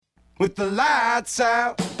with the lights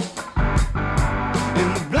out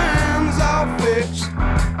and the blinds all fixed.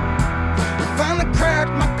 I finally cracked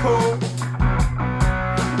my code.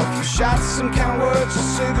 A few shots, some kind words, some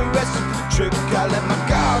cigarettes to the trick. I let my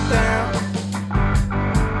guard down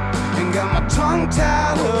and got my tongue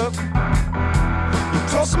tied up. You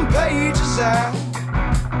tore some pages out,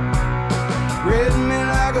 read me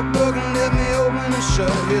like a book and let me open and shut.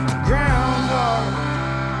 Hit the ground hard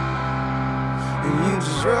and you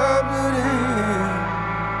just rub it in.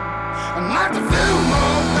 I'd like to feel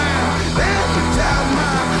more now, then you tell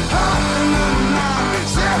my heart and the night.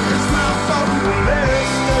 Said it's my fault you were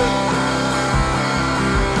messed up,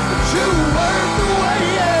 but you worked the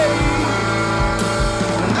way.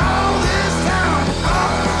 And all this time,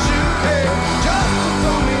 all that you had, just to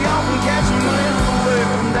throw me off and catch me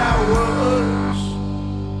unaware. And I was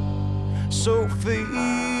so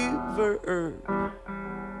fevered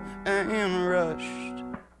and rushed.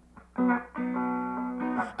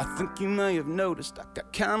 I think you may have noticed I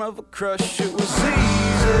got kind of a crush. It was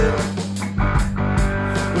easy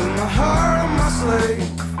with my heart on my sleeve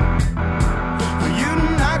for you to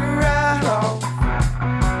knock it right off.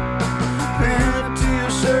 Pin it to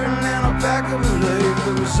your shirt and then a back of a leg.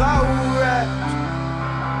 It was alright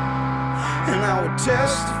and I would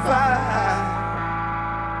testify.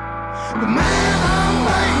 But man, I'm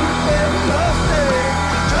waiting every love day,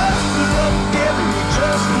 just to love giving you,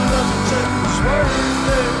 just to love to take was worth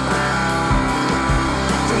it.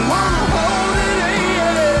 To wanna hold it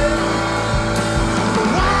in, but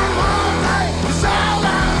one more day is all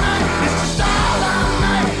I need. It's just all I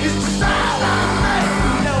need. It's just all I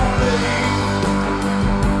need. Don't leave.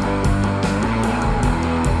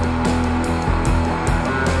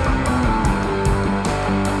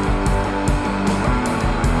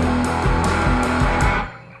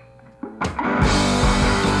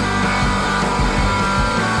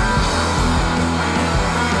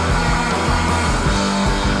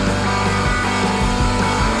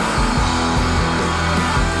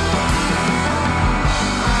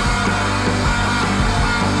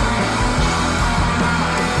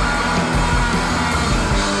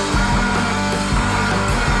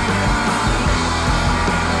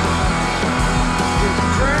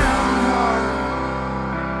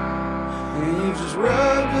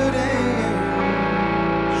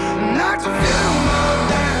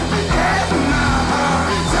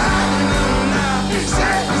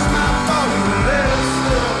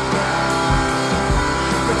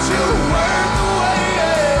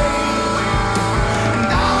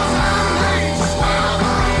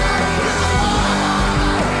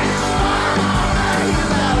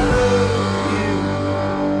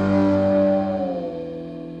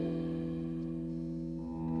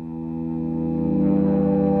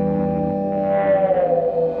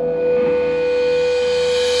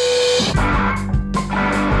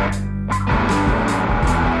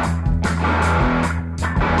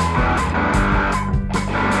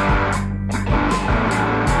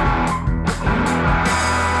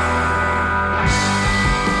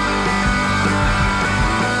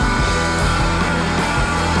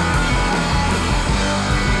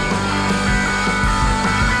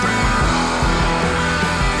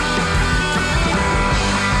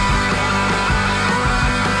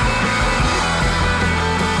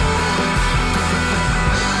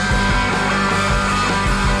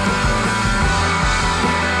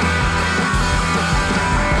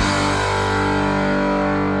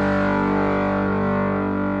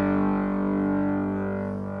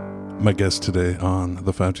 My guest today on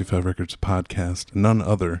the 525 Records podcast, none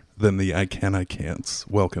other than the IcanIcant's.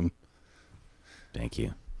 Welcome. Thank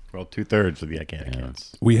you. Well, 2/3 of the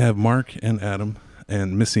IcanIcant's. We have Mark and Adam,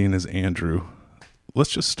 and missing is Andrew. Let's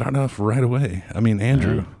just start off right away. I mean,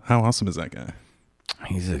 Andrew, how awesome is that guy?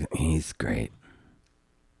 He's great.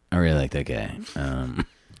 I really like that guy.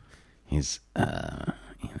 He's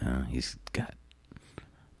he's got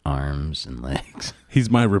arms and legs. He's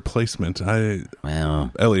my replacement. Elliot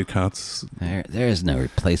Kotz. There is no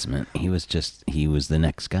replacement. He was the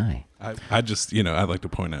next guy. I just, I'd like to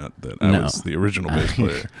point out that I was the original bass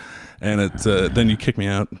player. And then you kick me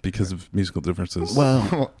out because of musical differences.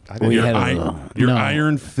 Well, your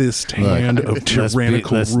iron fist hand of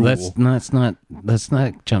tyrannical rule. Let's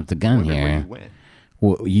not jump the gun here.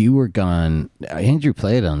 Well, you were gone. Andrew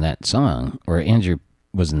played on that song, or Andrew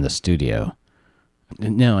was in the studio.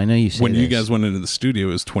 No, I know you said when you guys went into the studio,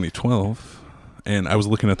 it was 2012, and I was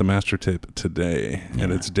looking at the master tape today,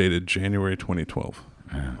 and it's dated January 2012.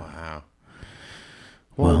 Wow.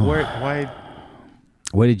 Well, why?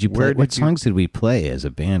 What did you play? What songs did we play as a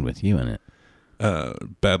band with you in it?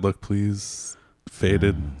 Bad Luck Please,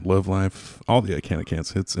 Faded, Love Life, all the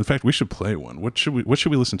IcanIcant's hits. In fact, we should play one. What should we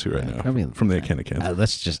listen to right now from the IcanIcant's?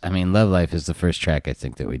 Let's just, Love Life is the first track I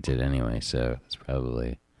think that we did anyway, so it's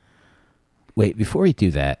probably... Wait, before we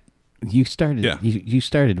do that, you started you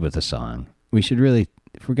started with a song. We should really,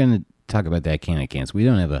 if we're going to talk about the IcanIcant's, we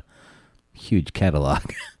don't have a huge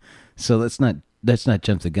catalog. So let's not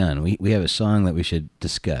jump the gun. We have a song that we should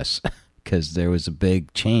discuss because there was a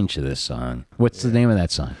big change to this song. What's the name of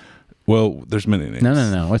that song? Well, there's many names.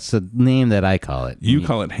 No. What's the name that I call it? You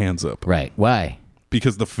call it Hands Up. Right. Why?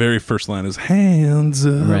 Because the very first line is Hands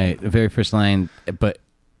Up. Right. The very first line, but...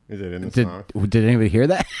 Is it in the song? Did anybody hear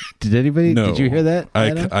that? Did anybody? No. Did you hear that?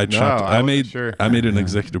 I chopped. I made an Uh-huh.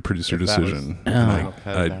 executive producer decision.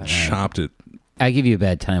 I chopped it. I give you a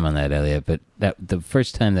bad time on that, Elliot. But the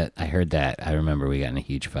first time that I heard that, I remember we got in a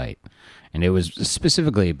huge fight, and it was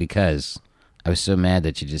specifically because I was so mad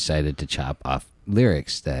that you decided to chop off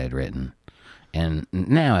lyrics that I had written. And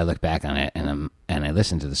now I look back on it, and I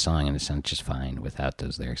listen to the song, and it sounds just fine without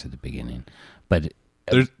those lyrics at the beginning. But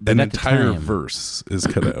an entire verse is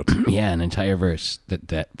cut out. Yeah, an entire verse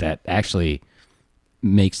that actually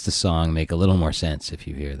makes the song make a little more sense if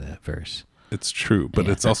you hear that verse. It's true, but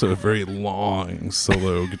it's also a very long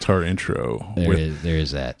solo guitar intro. There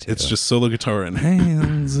is that too. It's just solo guitar and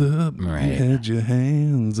hands up, Right. you had your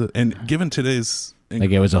hands up. And given today's like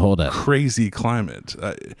it was a hold up, crazy climate,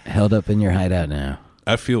 held up in your hideout now.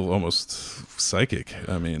 I feel almost psychic.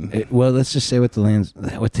 I mean, well, let's just say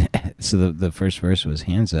so the first verse was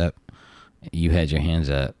hands up. You had your hands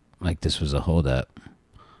up like this was a hold up,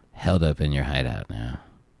 held up in your hideout now.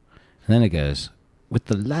 And then it goes with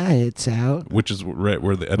the lights out, which is right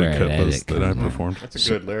where the edit cut was that I performed. That's a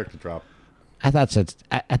good lyric to drop. I thought so.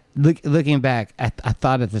 Looking back, I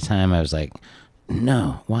thought at the time I was like,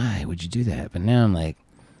 no, why would you do that? But now I'm like,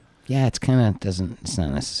 yeah, it's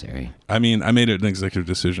not necessary. I mean, I made an executive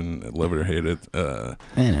decision, love it or hate it. I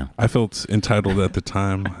know. I felt entitled at the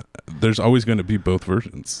time. There's always going to be both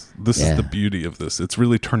versions. This is the beauty of this. It's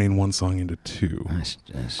really turning one song into two.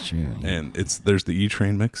 That's true. Yeah. And there's the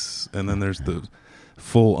E-Train mix, and then there's the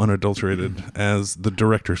full unadulterated as the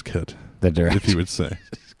director's cut. The director, if you would say.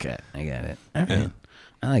 Cut. I got it. All right.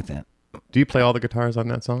 I like that. Do you play all the guitars on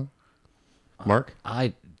that song, Mark?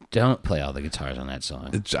 I don't play all the guitars on that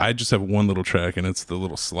song. I just have one little track, and it's the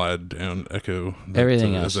little slide down echo.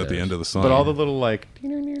 Everything else is at the end of the song. But all the little like.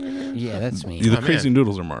 Yeah, that's me. The crazy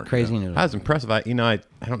noodles are Mark. Crazy noodles. That was impressive. I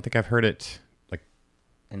don't think I've heard it like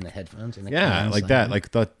in the headphones. In the like that, like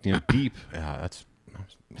the deep. Yeah, that's.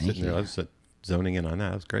 Thank you. I was zoning in on that.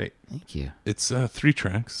 That was great. Thank you. It's 3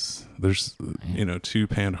 tracks. There's 2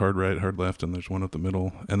 panned hard right, hard left, and there's one up the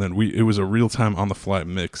middle. And then it was a real time on the fly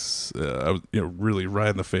mix. I was really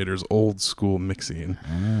riding the faders, old school mixing,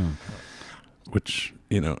 which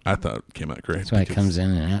I thought came out great. That's why it comes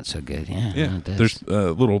in and out so good. Yeah, it does. There's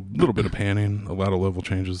a little bit of panning, a lot of level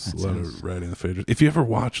changes, a lot of riding the faders. If you ever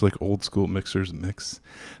watch like old school mixers mix,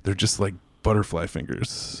 they're just like butterfly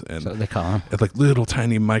fingers, and so they call them. It's like little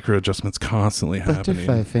tiny micro adjustments constantly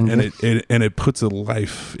happening, fingers. and it puts a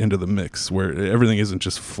life into the mix where everything isn't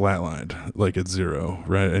just flatlined like it's zero,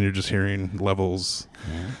 right? And you're just hearing levels.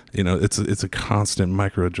 Yeah. It's a constant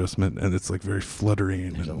micro adjustment, and it's like very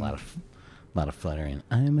fluttering. There's a lot of fluttering.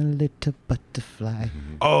 I'm a little butterfly.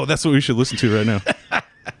 Oh, that's what we should listen to right now.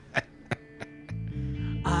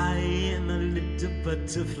 I am a little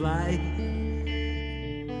butterfly,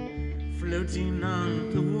 floating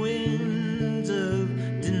on the winds of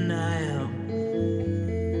denial.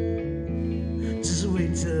 Just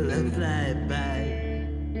wait till I fly by.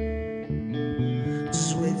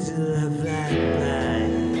 Just wait till I fly by.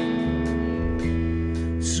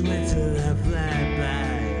 Just wait till I fly by.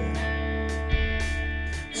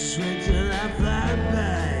 Just wait till I fly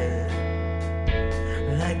by.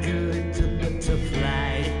 Like a little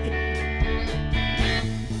butterfly.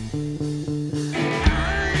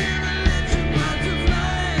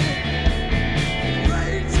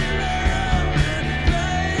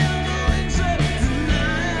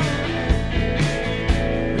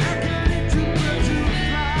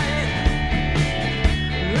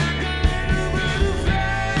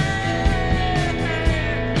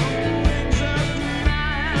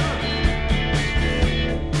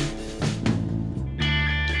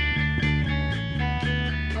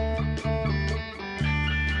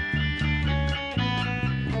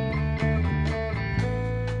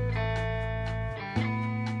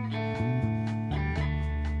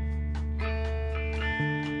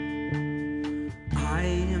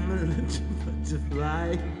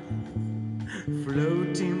 Butterfly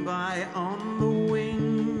floating by on the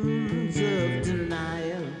wings of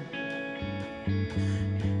denial.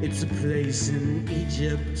 It's a place in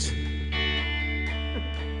Egypt.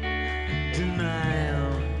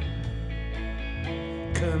 Denial.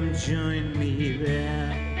 Come join me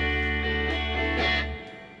there.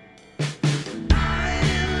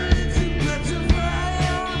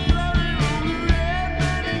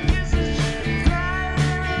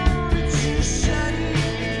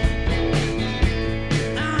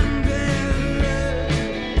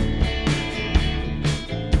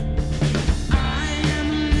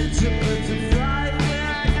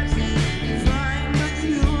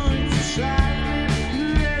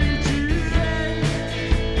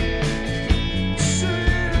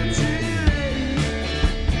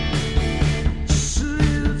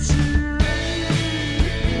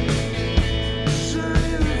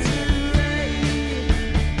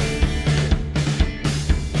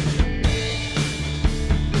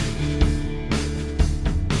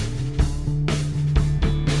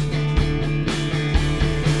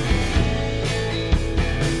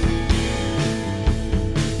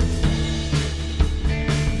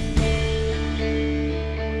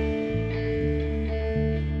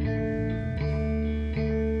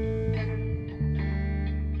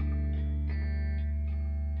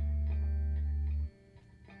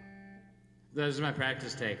 That is my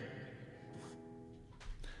practice take.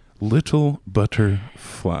 Little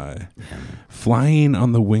butterfly. Flying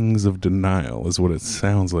on the wings of denial is what it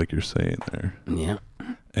sounds like you're saying there. Yeah.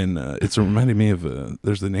 And it's reminding me of,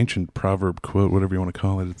 there's an ancient proverb quote, whatever you want to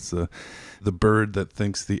call it. It's the bird that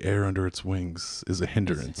thinks the air under its wings is a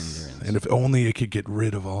hindrance. And if only it could get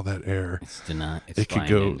rid of all that air, it could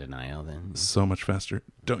go in denial then. So much faster.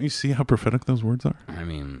 Don't you see how prophetic those words are? I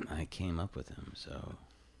mean, I came up with them, so...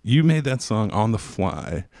 You made that song on the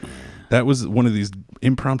fly. That was one of these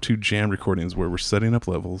impromptu jam recordings where we're setting up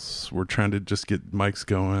levels. We're trying to just get mics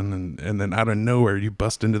going. And then out of nowhere, you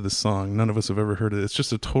bust into the song. None of us have ever heard it. It's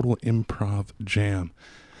just a total improv jam.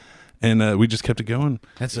 And we just kept it going.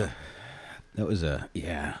 That's definitely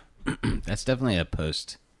a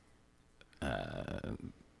post. A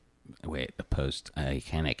post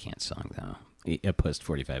IcanIcant's song, though. A post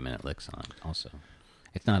 45-minute lick song, also.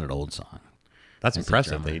 It's not an old song. That's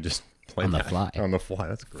impressive that you just played on the fly. On the fly,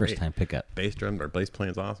 that's great. First time pickup. Bass drum or bass playing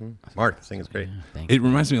is awesome. Mark, this thing is great. Yeah, it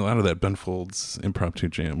reminds me a lot of that Ben Folds impromptu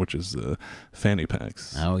jam, which is Fanny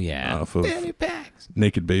Packs. Oh, yeah. Off of Fanny Packs.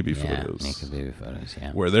 Naked Baby Photos. Naked Baby Photos,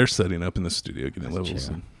 yeah. Where they're setting up in the studio getting That's levels.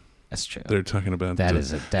 True. That's true. They're talking about that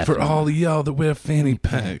is a definite. For all y'all that wear fanny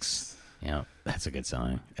packs. Yeah, that's a good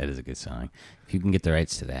song. That is a good song. If you can get the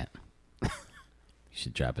rights to that. You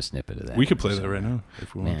should drop a snippet of that. We could play that right now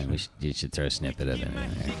if we want to. Man, you should throw a snippet of it in there.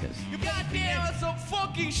 Cause... You goddamn, that's some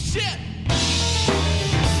fucking shit!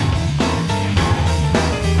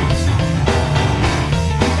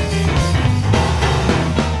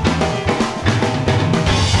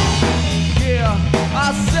 Yeah,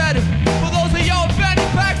 I said it. For those of y'all fanny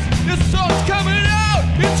packs, this song's coming out.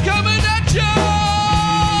 It's coming at ya!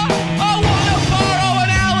 I wanna borrow an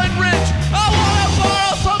Allen wrench. I wanna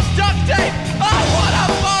borrow some duct tape. I wanna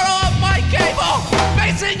borrow a mic cable.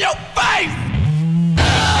 Face in your face!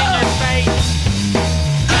 Face in your face.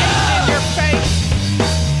 Face in your face.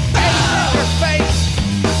 Face in your face.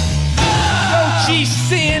 Oh, gee,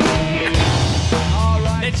 sin. All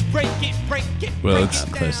right, let's break it, break it. Well, it's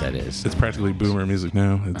how close that is. It's practically boomer music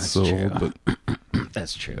now. It's so old, but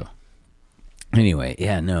that's true. Anyway,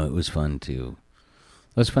 yeah, no, it was fun too.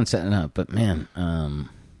 It was fun setting up, but man,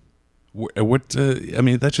 what? I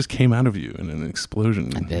mean, that just came out of you in an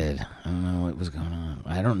explosion. I did. I don't know what was going on.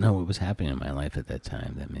 I don't know what was happening in my life at that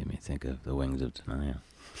time that made me think of the Wings of Denial.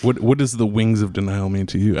 What does the Wings of Denial mean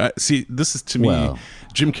to you? See, this is to me.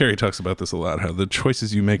 Jim Carrey talks about this a lot. How the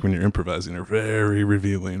choices you make when you're improvising are very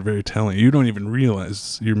revealing, very telling. You don't even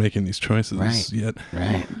realize you're making these choices yet.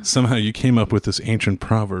 Right. Somehow you came up with this ancient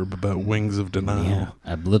proverb about wings of denial. Yeah,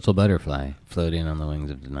 a little butterfly floating on the wings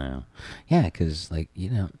of denial. Yeah, because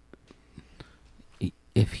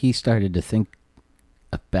if he started to think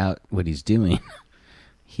about what he's doing,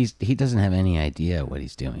 he doesn't have any idea what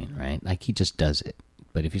he's doing, right? Like he just does it.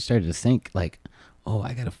 But if you started to think like, oh,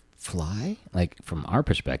 I gotta fly, like from our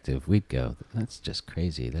perspective, we'd go, that's just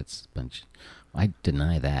crazy. That's a bunch. I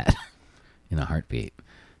deny that in a heartbeat.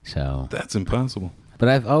 So that's impossible. But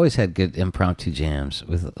I've always had good impromptu jams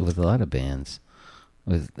with a lot of bands.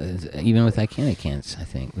 Even with IcanIcant's, I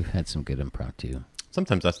think we've had some good impromptu.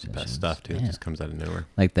 Sometimes that's the best stuff too. It just comes out of nowhere.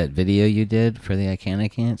 Like that video you did for the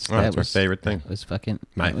IcanIcant's. Oh, that's my favorite thing. It was fucking.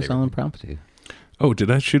 It was all impromptu. Oh,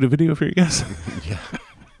 did I shoot a video for you guys? Yeah.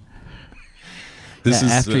 This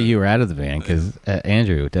is after you were out of the band, because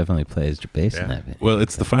Andrew definitely plays bass in that band. Well,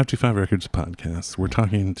 it's the 525 Records podcast. We're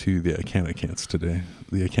talking to the IcanIcant's today.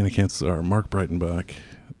 The IcanIcant's are Mark Breitenbach,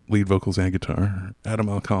 lead vocals and guitar, Adam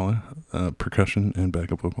Alcala, percussion and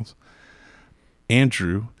backup vocals,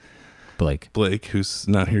 Andrew Blake, who's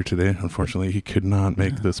not here today, unfortunately. He could not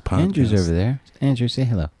make this podcast. Andrew's over there. Andrew, say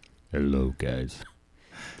hello. Hello, guys.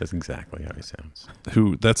 That's exactly how he sounds.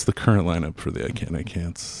 That's the current lineup for the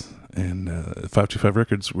IcanIcant's. And 525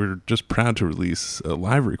 Records, we're just proud to release a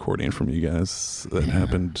live recording from you guys that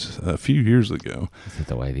happened a few years ago. Is it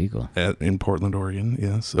the White Eagle? In Portland, Oregon,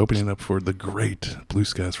 yes. Opening up for the great Blue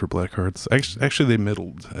Skies for Black Hearts. Actually, they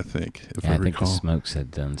middled, I think, if I recall. I think the Smokes had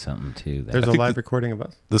done something, too. There's a live recording of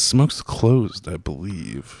us? The Smokes closed, I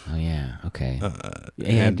believe. Oh, yeah. Okay.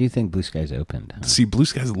 I do think Blue Skies opened. Huh? See, Blue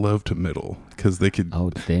Skies love to middle because they could...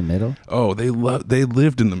 Oh, did they middle? Oh, they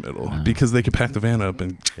lived in the middle because they could pack the van up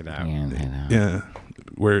and... Get out. Yeah,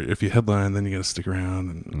 where if you headline, then you got to stick around,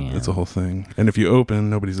 and it's a whole thing. And if you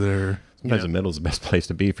open, nobody's there. Sometimes the middle's the best place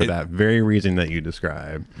to be for that very reason that you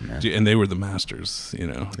describe. Yeah. And they were the masters,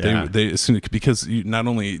 They as soon because not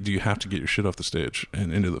only do you have to get your shit off the stage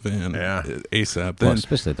and into the van ASAP, then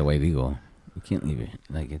especially at the White Eagle. You can't leave it.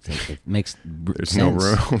 It makes There's sense. no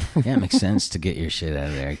room. Yeah, it makes sense to get your shit out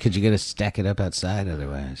of there. Could you get to stack it up outside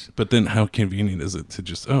otherwise? But then how convenient is it to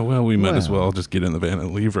just, we might as well just get in the van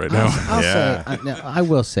and leave right now. I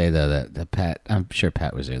will say, though, that Pat, I'm sure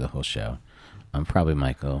Pat was there the whole show. Probably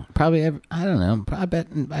Michael. I don't know. I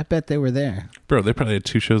bet they were there. Bro, they probably had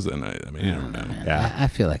 2 shows that night. I mean, you don't know. Yeah. I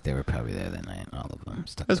feel like they were probably there that night, all of them.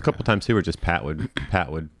 There's a couple times, too, where just Pat would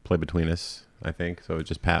play between us, I think. So it was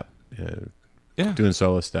just Pat... doing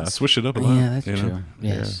solo stuff. Switch it up a lot. Yeah, that's true.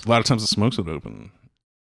 Yes. A lot of times the Smokes would open.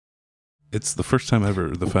 It's the first time ever,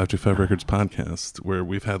 the 525 Records podcast, where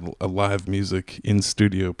we've had a live music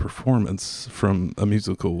in-studio performance from a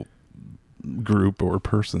musical group or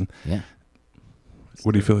person. Yeah.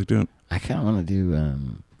 What do you feel like doing? I kind of want to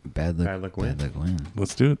do Bad Luck Win.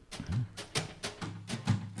 Let's do it.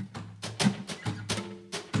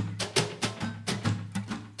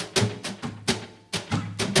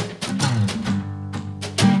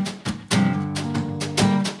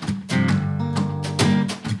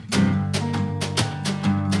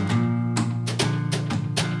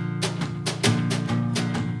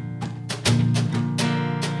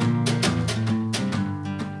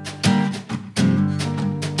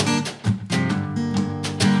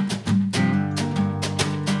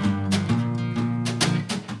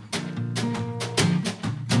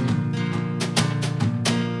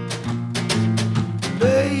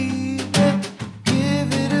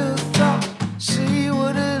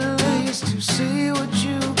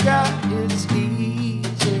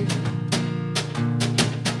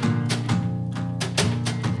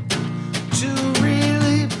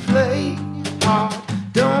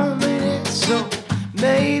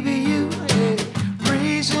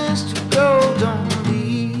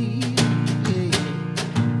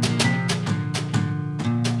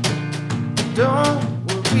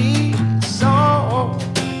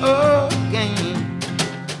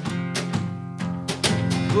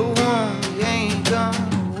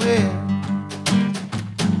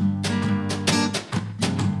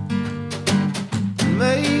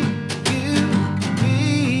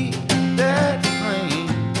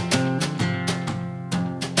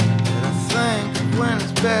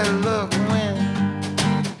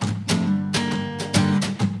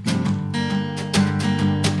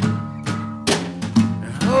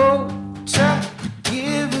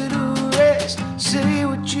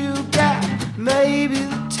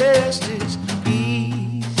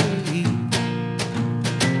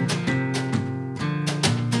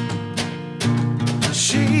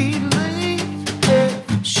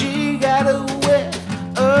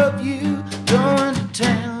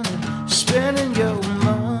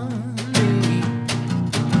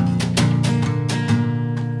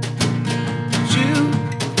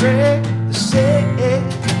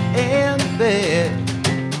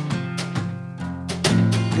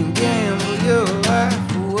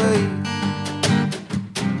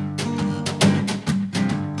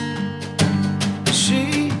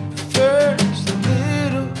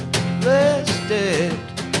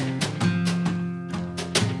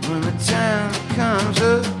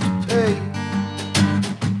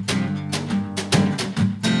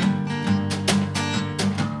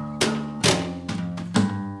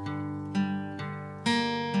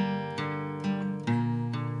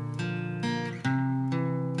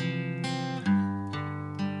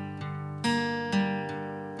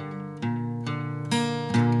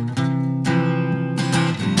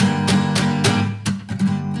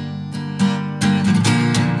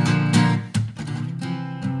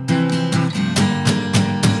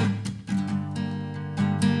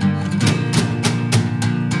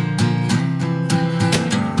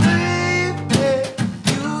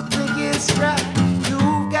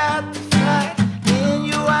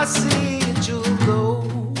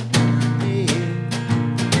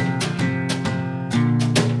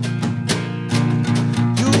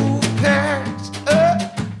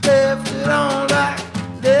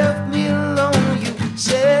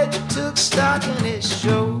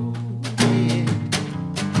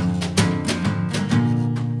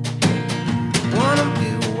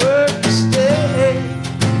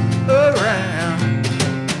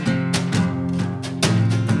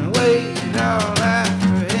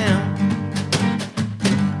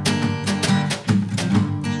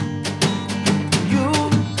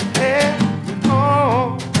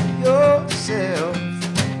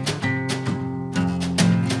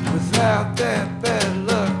 about that bad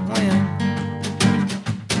luck when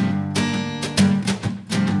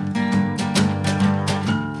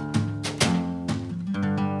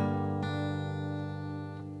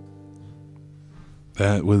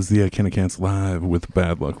That was the IcanIcant's live with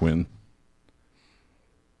Bad Luck Win.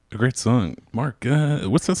 A great song. Mark,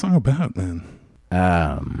 what's that song about, man?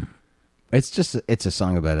 It's a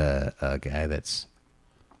song about a guy that's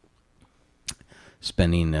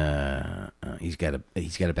spending he's got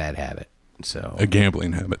a bad habit. So A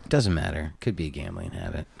gambling habit. Doesn't matter. Could be a gambling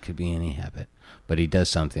habit. Could be any habit. But he does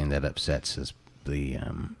something that upsets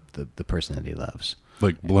the person that he loves.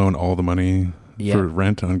 Like blowing all the money for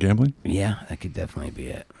rent on gambling? Yeah, that could definitely be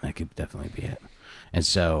it. And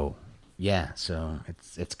so, so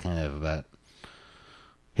it's kind of about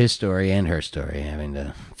his story and her story, having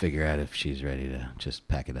to figure out if she's ready to just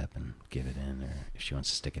pack it up and give it in, or if she wants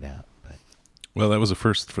to stick it out. But well, that was a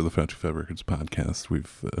first for the Fat 25 Records podcast.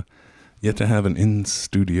 We've yet to have an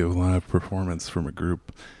in-studio live performance from a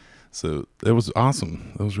group. So that was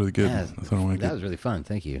awesome. That was really good. Yeah, that was really fun.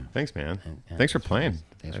 Thank you. Thanks, man. Thanks for playing.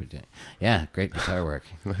 Thanks for doing. Yeah, great guitar work.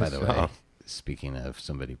 By the way, speaking of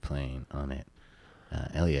somebody playing on it,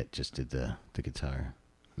 Elliot just did the guitar,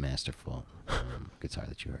 masterful guitar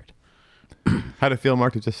that you heard. How'd it feel,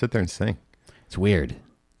 Mark, to just sit there and sing? It's weird.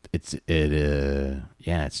 It's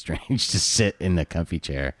strange to sit in a comfy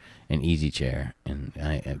chair, an easy chair, and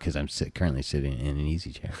because I'm currently sitting in an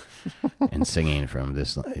easy chair and singing from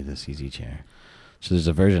this easy chair. So there's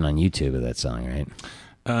a version on YouTube of that song, right?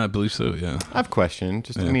 I believe so. Yeah. I have a question.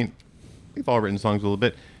 I mean, we've all written songs a little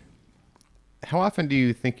bit. How often do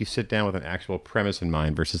you think you sit down with an actual premise in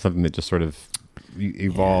mind versus something that just sort of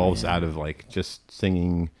evolves out of like just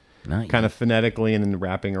singing? Kind of phonetically and then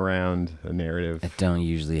wrapping around a narrative. I don't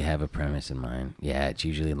usually have a premise in mind. Yeah, it's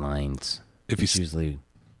usually lines. If you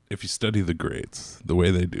study the greats, the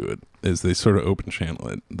way they do it is they sort of open channel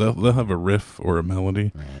it. They'll have a riff or a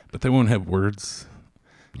melody, right, but they won't have words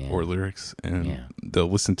or lyrics, and they'll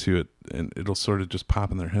listen to it and it'll sort of just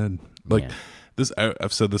pop in their head. Like this,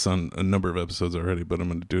 I've said this on a number of episodes already, but I'm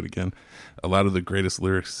going to do it again. A lot of the greatest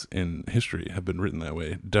lyrics in history have been written that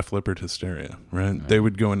way. Def Leppard, Hysteria, right? They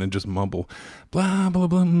would go in and just mumble, blah, blah,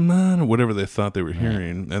 blah, blah, whatever they thought they were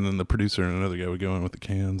hearing. And then the producer and another guy would go in with the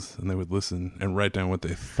cans and they would listen and write down what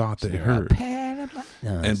they thought they heard.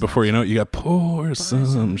 And before you know it, you got pour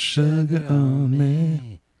some sugar on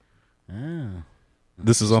me. Oh.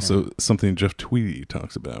 This is also something Jeff Tweedy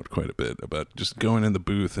talks about quite a bit, about just going in the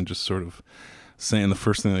booth and just sort of saying the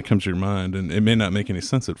first thing that comes to your mind, and it may not make any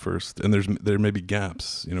sense at first, and there may be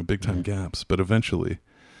gaps, big time gaps, but eventually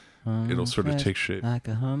it'll sort of take shape. Like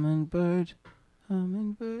a hummingbird.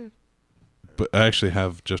 But I actually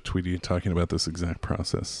have Jeff Tweedy talking about this exact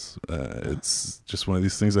process. It's just one of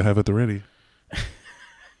these things I have at the ready.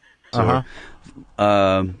 I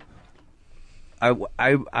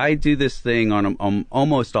do this thing on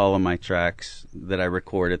almost all of my tracks that I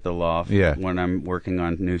record at the Loft when I'm working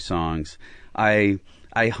on new songs. I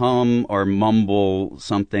hum or mumble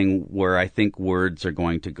something where I think words are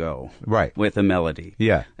going to go, right, with a melody,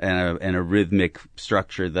 and a rhythmic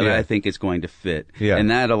structure that I think is going to fit,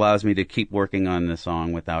 and that allows me to keep working on the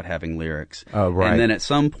song without having lyrics. Right. And then at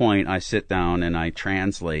some point, I sit down and I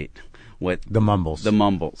translate what the mumbles, and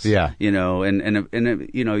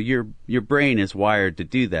your brain is wired to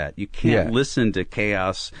do that. You can't listen to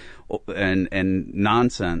chaos and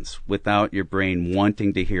nonsense without your brain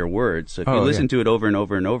wanting to hear words. So if you listen to it over and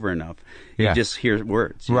over and over enough, you just hear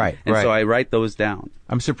words, right? And so I write those down.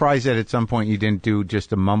 I'm surprised that at some point you didn't do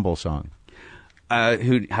just a mumble song. How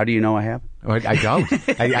do you know I have? I don't.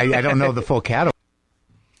 I don't know the full catalog.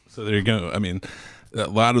 So there you go. I mean, a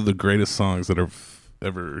lot of the greatest songs that have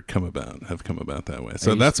ever come about have come about that way.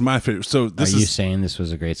 So that's my favorite. So this are you saying this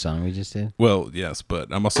was a great song we just did? Well, yes,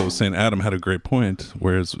 but I'm also saying Adam had a great point.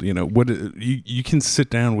 Whereas you can sit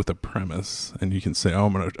down with a premise and you can say,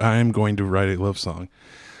 I'm going to write a love song.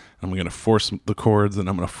 I'm going to force the chords and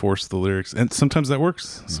I'm going to force the lyrics, and sometimes that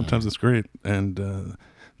works. Sometimes it's great, and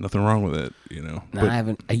nothing wrong with it. No, I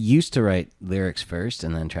haven't. I used to write lyrics first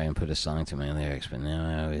and then try and put a song to my lyrics, but now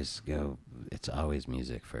I always go. It's always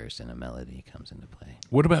music first, and a melody comes into play.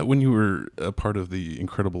 What about when you were a part of the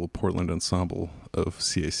incredible Portland ensemble of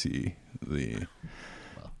CAC, the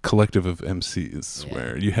collective of MCs,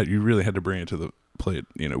 where you really had to bring it to the plate?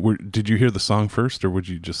 Did you hear the song first, or would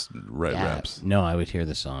you just write raps? No, I would hear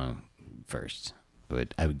the song first,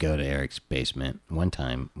 but I would go to Eric's basement. One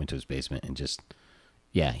time, went to his basement and just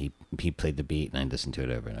he played the beat, and I'd listen to it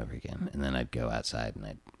over and over again, and then I'd go outside and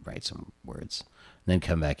I'd write some words. Then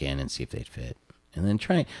come back in and see if they'd fit. And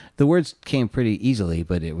then the words came pretty easily,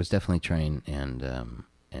 but it was definitely trying and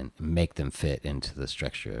and make them fit into the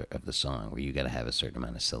structure of the song, where you got to have a certain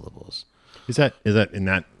amount of syllables. Is that in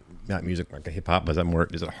that music, like the hip hop? Is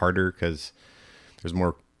it harder because there's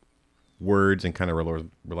more words and kind of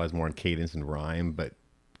relies more on cadence and rhyme, but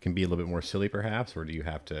can be a little bit more silly perhaps, or do you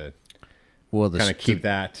have to kind of keep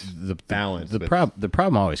that balance? The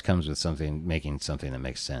problem always comes with making something that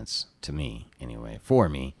makes sense to me, anyway, for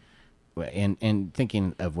me, and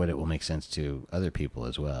thinking of what it will make sense to other people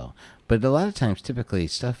as well. But a lot of times, typically,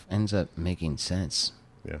 stuff ends up making sense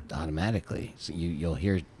automatically. So you'll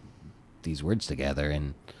hear these words together,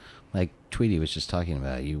 and like Tweety was just talking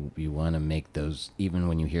about, you want to make those, even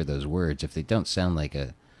when you hear those words, if they don't sound like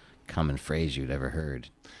a common phrase you'd ever heard.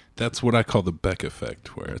 That's what I call the Beck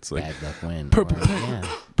effect, where it's like bad luck win.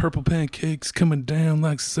 Purple pancakes coming down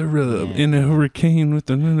like syrup in a hurricane with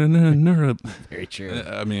the syrup. Very true.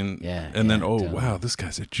 I mean, and then wow, this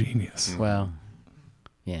guy's a genius. Well,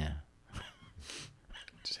 yeah,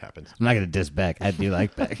 it just happens. I'm not gonna diss Beck. I do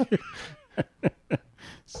like Beck.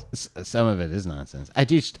 Some of it is nonsense. I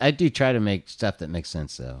do try to make stuff that makes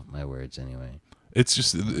sense, though. My words, anyway. It's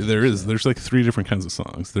just there's like 3 different kinds of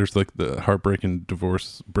songs. There's like the heartbreaking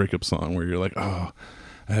divorce breakup song where you're like, oh,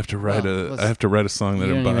 I have to write a song that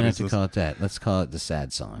embodies. You don't even have to call it that. Let's call it the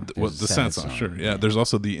sad song. The sad song, sure. Yeah. There's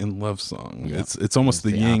also the in love song. Yep. It's almost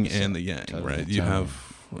the yin opposite. And the yang, totally, right? You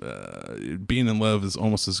have being in love is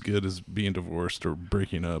almost as good as being divorced or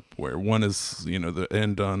breaking up, where one is the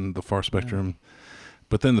end on the far spectrum,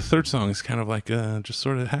 but then the third song is kind of like just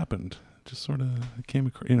sort of happened. Just sort of came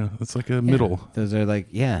across, it's like a middle. Those are like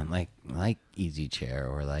Easy Chair,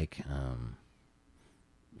 or like,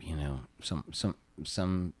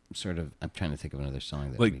 some sort of, I'm trying to think of another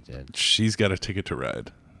song that we did. She's Got a Ticket to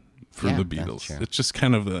Ride from the Beatles. It's just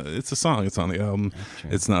kind of it's a song. It's on the album.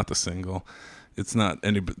 It's not the single. It's not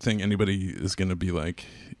anything anybody is going to be like,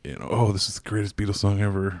 oh, this is the greatest Beatles song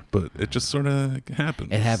ever. But it just sort of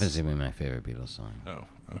happens. It happens to be my favorite Beatles song. Oh,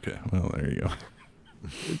 okay. Well, there you go.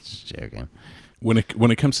 It's joking. When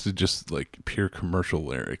it comes to just like pure commercial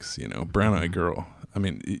lyrics, Brown Eyed Girl. I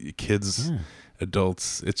mean, kids,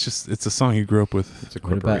 adults. It's a song you grew up with. It's a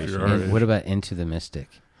what about Into the Mystic?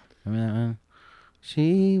 Remember that one?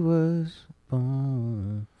 She was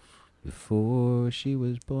born before she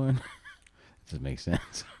was born. Does it make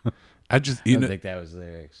sense? I don't think that was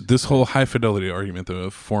lyrics. This whole high fidelity argument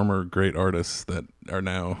of former great artists that are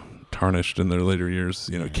now tarnished in their later years,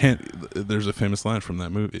 there's a famous line from that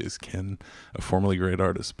movie is, can a formerly great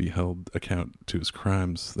artist be held account to his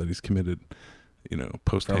crimes that he's committed,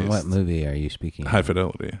 post haste? From what movie are you speaking High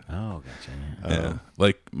Fidelity. Oh, gotcha. Yeah.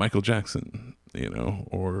 Like Michael Jackson,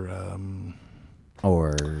 or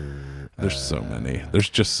there's so many. There's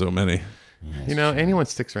just so many. Yeah, anyone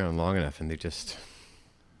sticks around long enough and they just,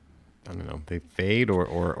 I don't know, they fade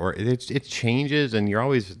or it changes, and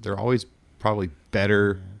they're always probably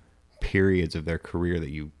better periods of their career that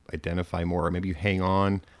you identify more, or maybe you hang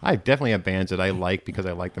on. I definitely have bands that I like because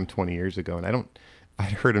I liked them 20 years ago, and I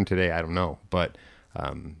heard them today. I don't know, but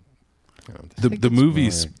the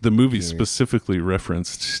movie specifically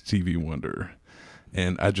referenced Stevie Wonder,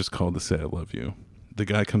 and I Just Called to Say I Love You. The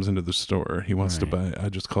guy comes into the store. He wants to buy. I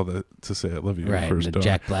Just Called to Say I Love You. Right. For his dog.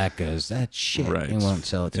 Jack Black goes, that shit. Right. He won't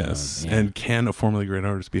sell it to him. Yeah. And can a formerly great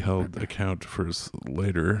artist be held account for his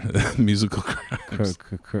later musical crimes?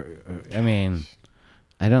 I mean,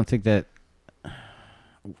 I don't think that.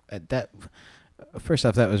 First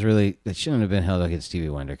off, that shouldn't have been held against Stevie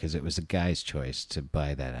Wonder, because it was a guy's choice to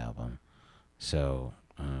buy that album. So,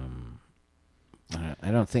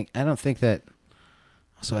 I don't think that.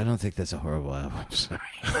 So I don't think that's a horrible album. Sorry.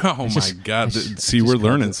 Oh my God! See, we're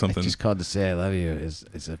learning something. Just Called to Say I Love You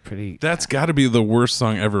is a pretty. That's got to be the worst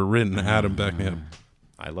song ever written. Adam, back me up.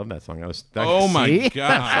 I love that song. My God!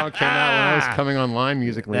 That song came out when I was coming online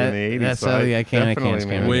musically in the 80s. That's how the IcanIcant's.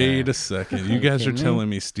 Wait a second. You guys are telling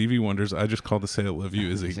me Stevie Wonder's "I Just Called to Say I Love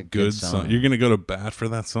You" is a good song. You're gonna go to bat for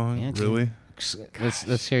that song? Yeah, really?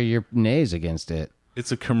 Let's hear your nays against it.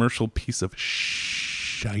 It's a commercial piece of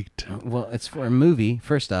shite. Well, it's for a movie,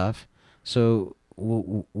 first off. So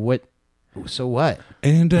what? So what?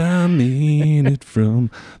 And I mean it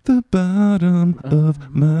from the bottom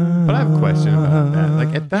of my. But I have a question about that.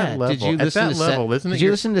 Like at that level, isn't it? Did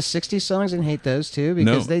you listen to 60s songs and hate those too?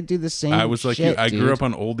 Because they do the same. I was like shit, you. I grew up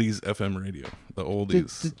on oldies FM radio. The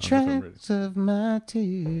oldies. The tracks of my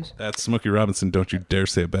tears. That's Smokey Robinson. Don't you dare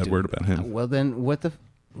say a bad word about him. Well, then what the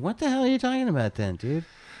hell are you talking about then, dude?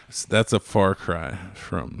 That's a far cry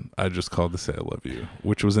from "I Just Called to Say I Love You,"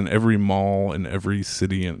 which was in every mall in every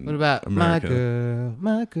city in What about America.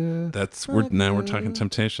 My Girl? That's now we're talking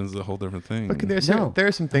Temptations, a whole different thing. But there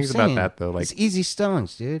are some things about that though. Like it's easy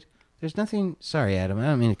songs, dude. There's nothing. Sorry, Adam. I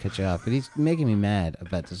don't mean to cut you off, but he's making me mad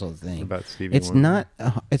about this whole thing. About Stevie It's Wonder.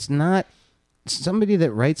 not. It's not. Somebody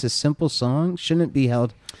that writes a simple song shouldn't be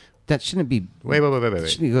held. That shouldn't be. Wait.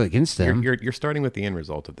 Shouldn't go against them. You're starting with the end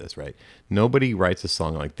result of this, right? Nobody writes a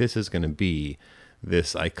song like this is going to be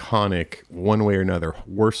this iconic, one way or another,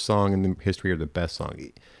 worst song in the history or the best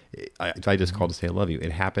song. I just called to say I love you.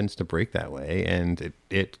 It happens to break that way, and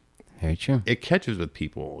it Very true. It catches with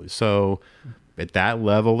people. So at that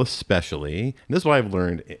level, especially, and this is what I've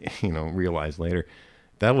learned, realized later,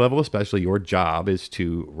 that level especially, your job is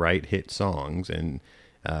to write hit songs. And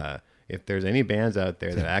if there's any bands out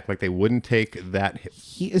there that act like they wouldn't take that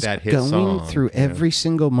hit song, through every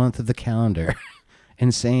single month of the calendar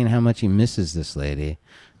and saying how much he misses this lady.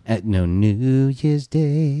 At no New Year's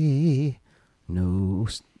Day, no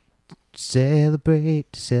celebrate,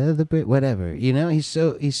 whatever. He's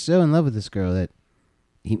so in love with this girl that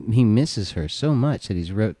he misses her so much that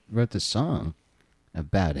he's wrote the song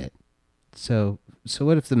about it. So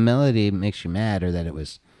what if the melody makes you mad, or that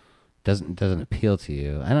it doesn't appeal to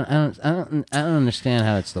you? I don't understand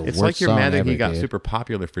how it's the worst. It's like you're song mad that ever, he got dude. super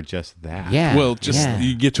popular for just that. Yeah. Well,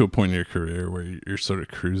 you get to a point in your career where you're sort of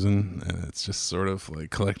cruising, and it's just sort of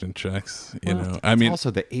like collecting checks. I mean, also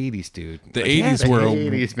the '80s, dude. The 80s were the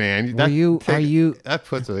 '80s, man. That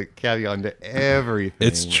puts a caveat into everything.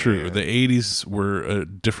 It's true. Man. The '80s were a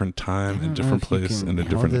different time, and different place, and a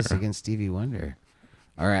different this era. against Stevie Wonder.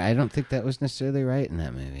 All right, I don't think that was necessarily right in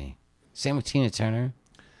that movie. Same with Tina Turner.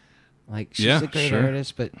 Like, she's a great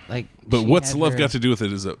artist, but what's love got to do with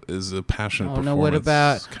it is a passionate performance. No, what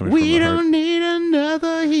about we don't need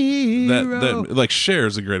another hero? That like Cher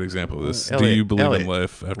is a great example of this. Elliot, do you believe in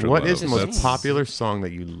life after what love? Is the most popular song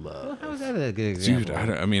that you love? How is that a good example? Dude, I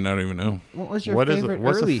don't even know. What was your favorite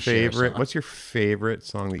early Cher song? What's your favorite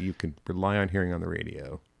song that you could rely on hearing on the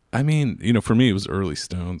radio? I mean, for me, it was early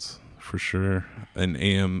Stones. For sure, an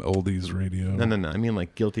AM oldies radio. No. I mean,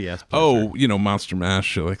 like Guilty as Pleasure. Oh, Monster Mash,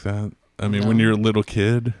 shit like that. I mean, when you're a little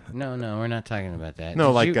kid. No, we're not talking about that.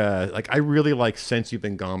 No, like I really like "Since You've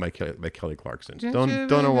Been Gone" by Kelly Clarkson. Don't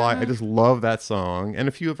know why. I just love that song and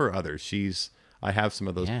a few of her others. I have some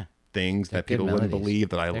of those things that people wouldn't believe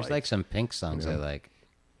that I like. There's like some Pink songs I like.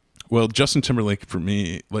 Well, Justin Timberlake for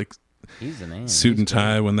me, like. He's the man. Suit and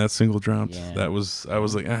Tie, when that single dropped, I was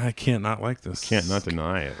like, I can't not like this. Can't not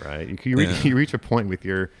deny it, right? You reach a point with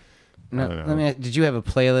your. No, did you have a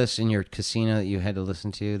playlist in your casino that you had to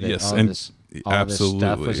listen to? That yes, all this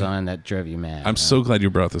stuff was on that drove you mad. I'm so glad you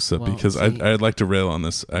brought this up because I'd like to rail on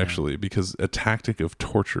this actually because a tactic of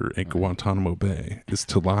torture in Guantanamo Bay is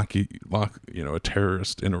to lock a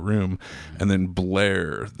terrorist in a room and then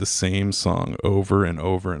blare the same song over and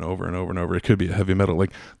over and over and over and over. It could be a heavy metal,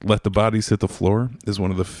 like "Let the Bodies Hit the Floor" is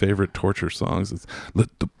one of the favorite torture songs. It's "Let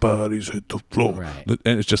the bodies hit the floor,"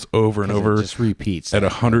 and it's just over and over. It just repeats at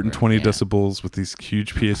 120 decibels with these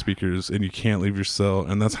huge PA speakers, and you can't leave your cell,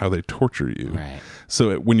 and that's how they torture you. Right.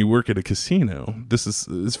 So when you work at a casino,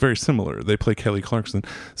 it's very similar. They play Kelly Clarkson.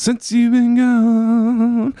 Since you've been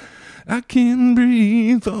gone, I can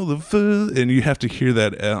breathe for the food, and you have to hear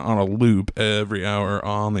that on a loop every hour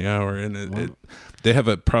on the hour, and they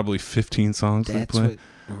have probably 15 songs they play.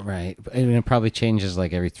 Right. And it probably changes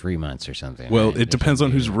like every 3 months or something. Well, right? it depends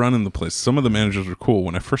on who's running the place. Some of the managers are cool.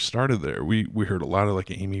 When I first started there, we heard a lot of like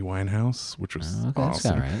Amy Winehouse, which was awesome. That's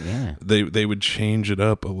all right, yeah. They would change it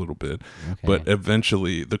up a little bit. Okay. But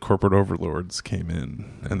eventually the corporate overlords came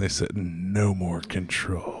in and they said, no more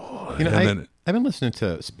control. I've been listening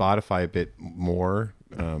to Spotify a bit more.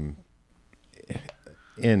 And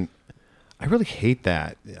I really hate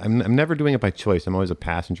that. I'm never doing it by choice. I'm always a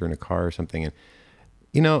passenger in a car or something. And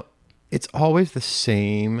it's always the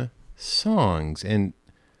same songs. And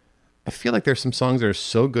I feel like there's some songs that are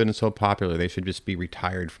so good and so popular, they should just be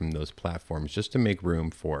retired from those platforms just to make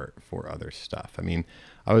room for other stuff. I mean,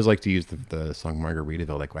 I always like to use the song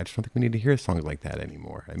Margaritaville. Like, I just don't think we need to hear songs like that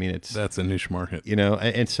anymore. I mean, that's a niche market.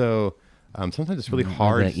 And so sometimes it's really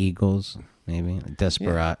hard. The Eagles, maybe.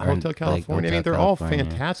 Desperate. Yeah, Hotel California. I mean, they're all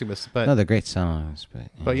fantastic. But no, they're great songs.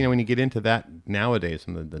 But when you get into that nowadays,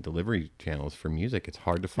 some of the delivery channels for music, it's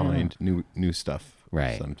hard to find new stuff.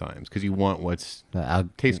 Right. Sometimes because you want what's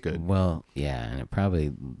tastes good. Well, yeah, and it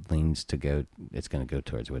probably leans to go. It's going to go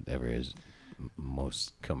towards whatever is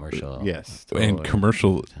most commercial. Yes, totally. And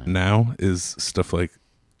commercial now is stuff like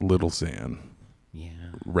Little Xan. Yeah.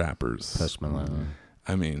 Rappers. Post Malone.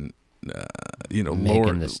 I mean, Megan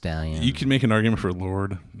Lord Thee Stallion. You can make an argument for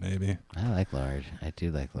Lord, maybe. I like Lord. I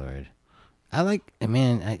do like Lord. I like,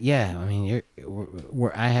 man. I mean,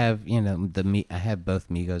 I have, I have both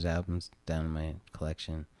Migos albums down in my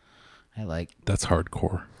collection. I like. That's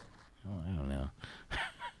hardcore. Oh, I don't know.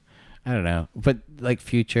 I don't know, but like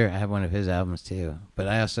Future, I have one of his albums too. But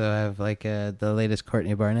I also have like the latest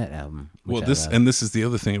Courtney Barnett album. Well, this is the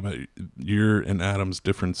other thing about your and Adam's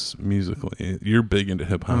difference musically. You're big into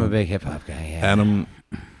hip hop. I'm a big hip hop guy. Yeah. Adam,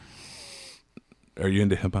 are you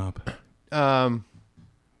into hip hop?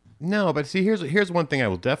 No, but see, here's one thing I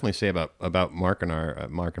will definitely say about Mark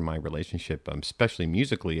and Mark and my relationship, especially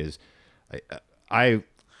musically, is I'm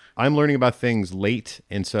learning about things late,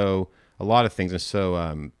 and so a lot of things, and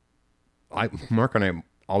so Mark and I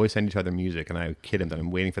always send each other music, and I kid him that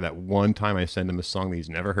I'm waiting for that one time I send him a song that he's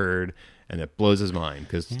never heard, and it blows his mind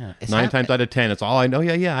because 9 times out of 10, it's all I know.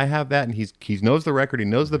 Yeah, I have that, and he knows the record, he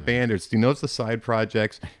knows the band, he knows the side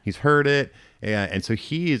projects, he's heard it, and so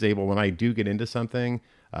he is able, when I do get into something.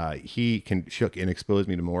 He can shook and expose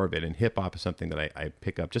me to more of it, and hip hop is something that I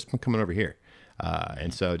pick up just from coming over here,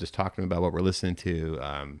 and so just talking about what we're listening to,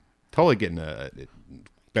 totally getting a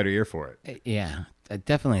better ear for it. Yeah, I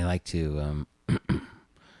definitely like to.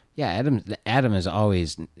 Yeah, Adam is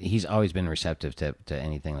always been receptive to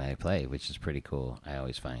anything that I play, which is pretty cool. I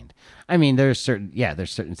always find. I mean, there's certain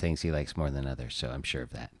things he likes more than others, so I'm sure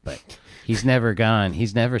of that. But he's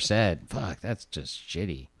never said, "Fuck, that's just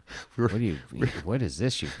shitty." What is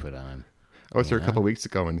this you put on? I was there a couple of weeks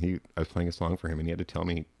ago, and I was playing a song for him, and he had to tell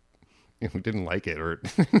me if we didn't like it, or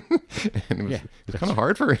and it was kind of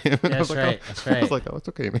hard for him. And That's right. That's right. I was like, "Oh, it's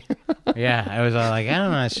okay, man." Yeah, I was all like,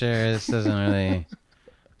 "I'm not sure. This is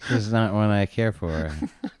not one I care for."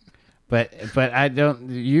 But I don't.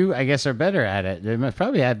 You, I guess, are better at it. They must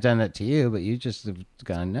probably have done it to you, but you just have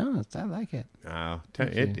gone, "No, I like it."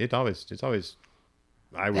 It's always.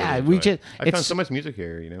 I really I found so much music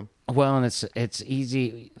here, Well, and it's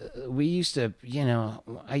easy. We used to,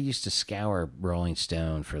 I used to scour Rolling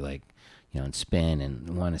Stone for and spin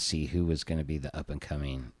and want to see who was going to be the up and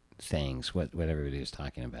coming things, what everybody was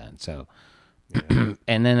talking about. And so,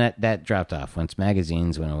 and then that dropped off once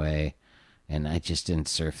magazines went away, and I just didn't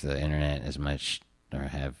surf the internet as much or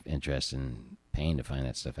have interest in paying to find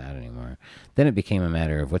that stuff out anymore. Then it became a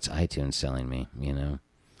matter of what's iTunes selling me,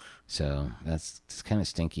 So it's kind of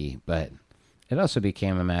stinky, but it also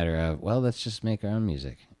became a matter of, well, let's just make our own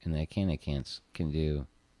music. And the IcanIcant's can do,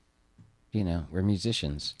 we're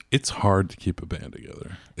musicians. It's hard to keep a band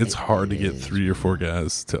together. It's hard to get 3 or 4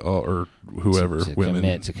 guys or whoever, to women.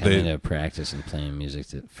 Commit to coming to practice and playing music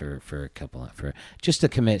for a couple, just to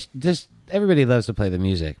commit. Just everybody loves to play the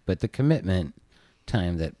music, but the commitment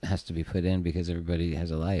time that has to be put in because everybody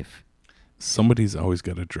has a life. Somebody's always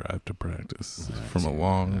got to drive to practice from a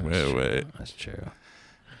long way away. That's true.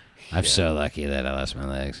 I'm so lucky that I lost my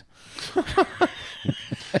legs.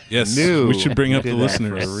 Yes, we should bring up the for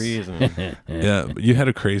listeners. a reason. Yeah, you had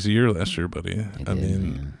a crazy year last year, buddy. I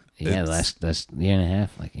mean, last year and a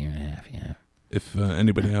half, yeah. If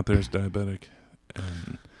anybody out there is diabetic,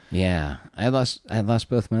 yeah, I lost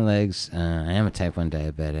both my legs. I am a type 1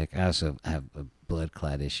 diabetic. I also have a blood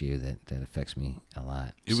clot issue that affects me a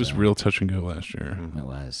lot. It was real touch and go last year. It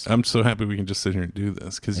was. I'm so happy we can just sit here and do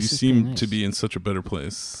this because you seem to be in such a better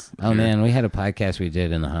place. Oh man, we had a podcast we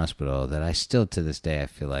did in the hospital that I still to this day I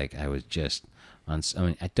feel like I was just on. I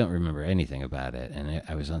mean, I don't remember anything about it, and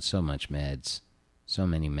I was on so much meds, so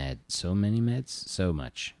much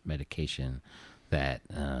medication that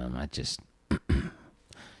I just.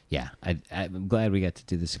 Yeah, I'm glad we got to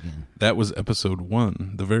do this again. That was episode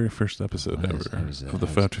 1, the very first episode ever of the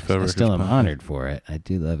 525 I still am honored for it. I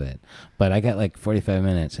do love it. But I got 45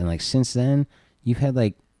 minutes, and since then, you've had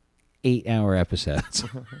 8-hour episodes.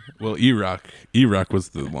 Well, E-Rock was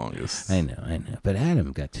the longest. I know. But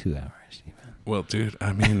Adam got 2 hours even. Well, dude,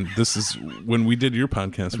 I mean, this is when we did your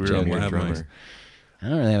podcast, we were on Lab Mice. I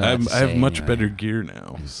don't really have I have much better gear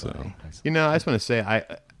now. So I just want to say,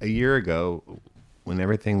 a year ago, when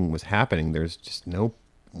everything was happening, there's just no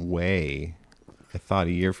way I thought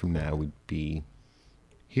a year from now we'd be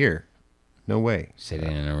here. No way.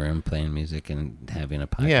 Sitting in a room playing music and having a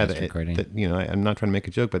podcast recording. I'm not trying to make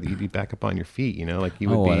a joke, but you'd be back up on your feet. You would be.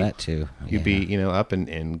 That too. You'd be, up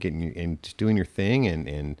and getting and just doing your thing,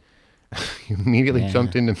 and you immediately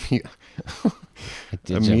jumped into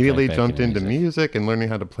music and learning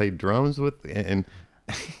how to play drums and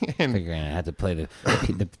figuring out how to play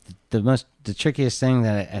the trickiest thing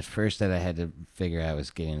that at first that I had to figure out was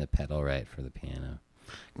getting the pedal right for the piano,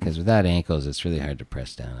 because without ankles it's really hard to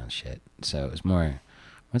press down on shit. So it was more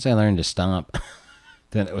once I learned to stomp,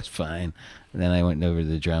 then it was fine. And then I went over to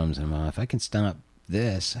the drums and if I can stomp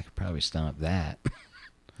this, I could probably stomp that.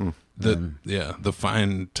 The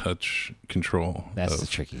fine touch control. That's the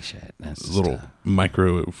tricky shit. That's the little stuff.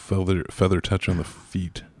 Micro feather touch on the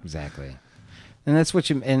feet. Exactly. And that's what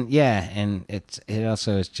and it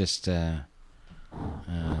also is just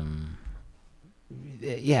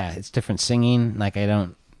yeah, it's different singing. Like I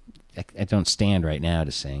don't stand right now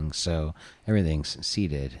to sing, so everything's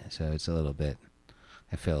seated. So it's a little bit.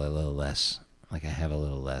 I feel a little less like I have a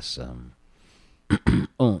little less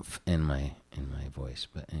oomph in my voice.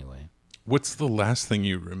 But anyway, what's the last thing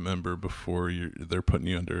you remember before they're putting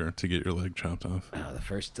you under to get your leg chopped off? Oh, the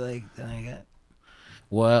first leg that I got.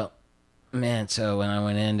 Well, man, so when I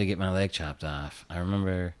went in to get my leg chopped off, I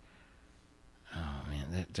remember. Oh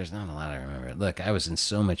man, there's not a lot I remember. Look, I was in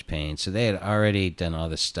so much pain. So they had already done all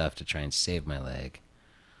this stuff to try and save my leg,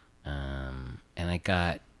 and I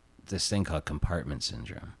got this thing called compartment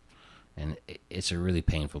syndrome, and it's a really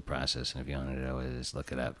painful process. And if you want to know what it is,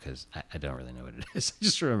 look it up because I don't really know what it is. I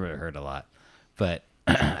just remember it hurt a lot. But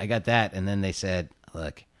I got that, and then they said,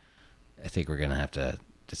 "Look, I think we're gonna have to.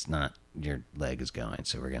 It's not your leg is going,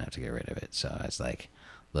 so we're gonna have to get rid of it." So I was like,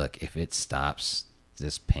 "Look, if it stops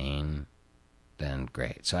this pain." Then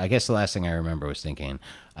great. So I guess the last thing I remember was thinking,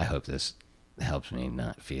 I hope this helps me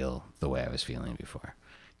not feel the way I was feeling before.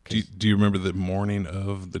 Do you remember the morning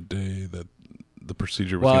of the day that the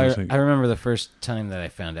procedure was Well, I remember the first time that I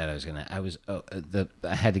found out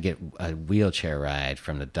I had to get a wheelchair ride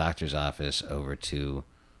from the doctor's office over to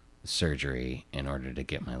surgery in order to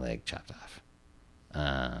get my leg chopped off.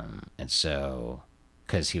 And so,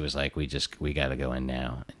 because he was like, we got to go in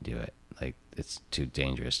now and do it. Like, it's too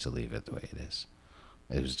dangerous to leave it the way it is.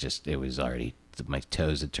 It was already, my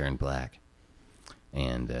toes had turned black.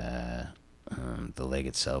 And the leg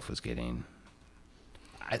itself was getting,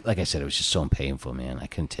 like I said, it was just so painful, man. I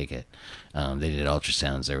couldn't take it. They did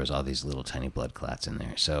ultrasounds. There was all these little tiny blood clots in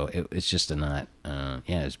there. So it's just it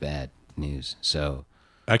was bad news. So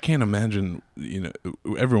I can't imagine,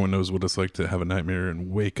 everyone knows what it's like to have a nightmare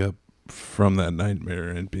and wake up from that nightmare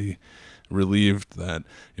and be relieved that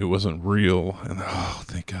it wasn't real and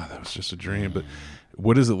thank God that was just a dream. But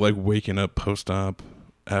what is it like waking up post-op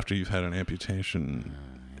after you've had an amputation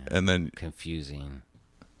and then confusing?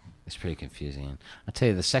 It's pretty confusing. I'll tell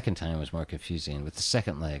you, the second time was more confusing. With the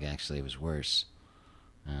second leg, actually, it was worse.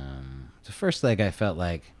 The first leg, I felt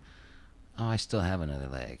like, I still have another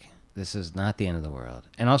leg. This is not the end of the world.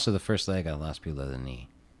 And also the first leg I lost below the knee,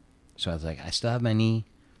 so I was like, I still have my knee.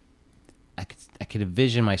 I could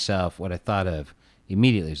envision myself. What I thought of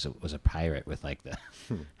immediately was a pirate with like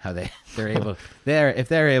how they're able if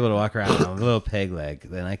they're able to walk around on a little peg leg,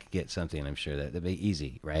 then I could get something. I'm sure that'd be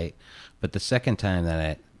easy, right? But the second time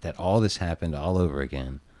that all this happened all over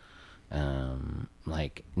again,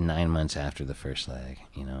 like 9 months after the first leg,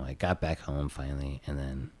 I got back home finally, and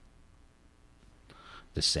then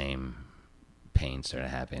the same pain started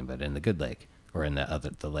happening, but in the good leg or in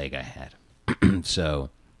the leg I had. So.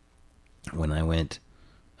 When I went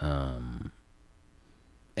and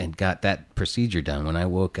got that procedure done, when I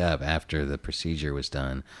woke up after the procedure was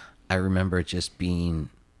done, I remember just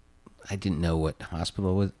being, I didn't know what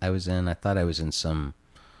hospital I was in. I thought I was in some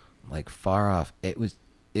like far off. It was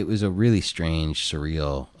a really strange,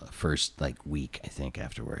 surreal first like week, I think,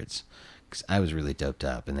 afterwards, because I was really doped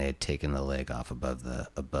up, and they had taken the leg off above the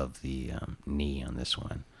knee on this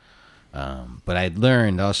one. But I'd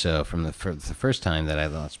learned also from the first time that I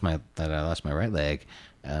lost my right leg,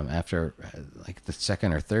 after like the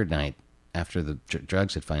second or third night after the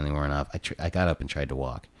drugs had finally worn off, I got up and tried to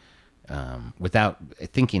walk, without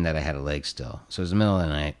thinking that I had a leg still. So it was the middle of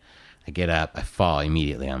the night. I get up, I fall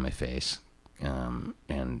immediately on my face, and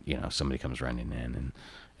somebody comes running in,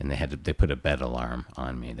 and they put a bed alarm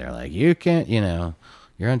on me. They're like, you can't,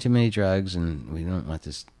 you're on too many drugs, and we don't want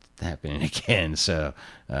this happening again. So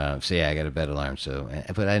yeah, I got a bed alarm. So,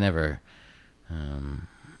 but I never,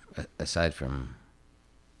 aside from,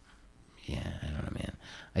 I don't know, man.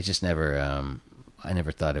 I just never, I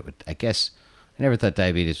never thought it would. I guess I never thought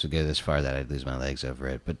diabetes would go this far that I'd lose my legs over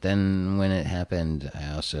it. But then when it happened,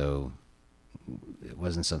 it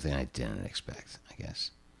wasn't something I didn't expect. I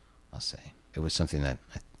guess I'll say it was something that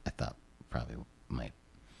I thought probably might.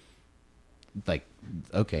 Like,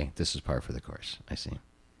 okay, this is par for the course. I see.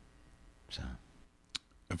 So,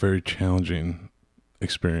 a very challenging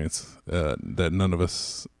experience that none of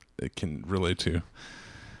us can relate to.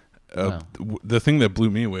 Wow. The thing that blew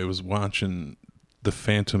me away was watching the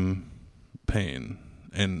phantom pain,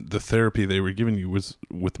 and the therapy they were giving you was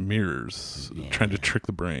with mirrors, trying to trick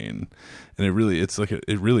the brain, and it really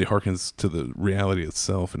harkens to the reality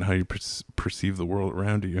itself and how you perceive the world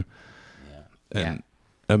around you. And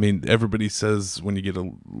I mean, everybody says when you get a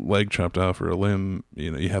leg chopped off or a limb,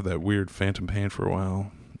 you have that weird phantom pain for a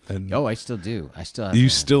while. And I still do. I still have you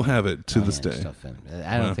still have it to this day.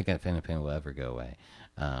 I don't think that phantom pain will ever go away.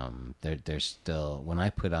 There's still, when I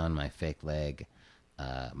put on my fake leg,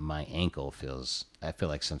 my ankle I feel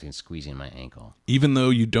like something's squeezing my ankle. Even though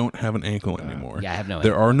you don't have an ankle anymore. Yeah, I have no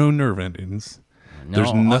There ankle. are no nerve endings. No,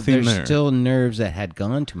 There's nothing there's there. still nerves that had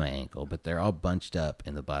gone to my ankle, but they're all bunched up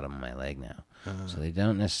in the bottom of my leg now. So they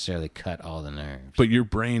don't necessarily cut all the nerves. But your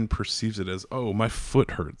brain perceives it as, oh, my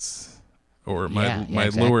foot hurts. Or my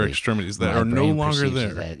exactly. lower extremities that My are no brain longer perceives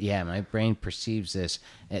there. that. Yeah, my brain perceives this.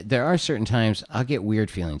 There are certain times I'll get weird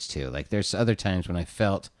feelings too. Like there's other times when I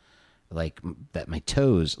felt like that my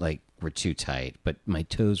toes were too tight, but my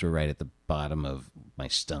toes were right at the bottom of my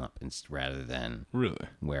stump rather than Really?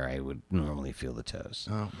 where I would normally feel the toes.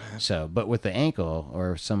 Oh, man. So, but with the ankle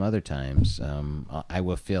or some other times, I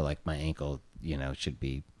will feel like my ankle, should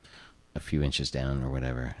be a few inches down or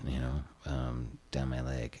whatever, down my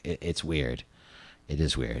leg. It's weird. It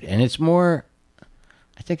is weird. And it's more,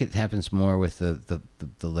 I think it happens more with the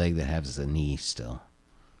leg that has the knee still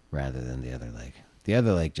rather than the other leg. The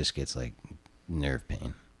other leg just gets like nerve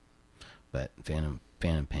pain. But phantom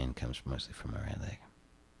pain comes mostly from my right leg.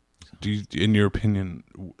 So. Do you, in your opinion,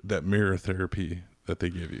 that mirror therapy that they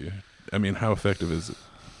give you, I mean, how effective is it?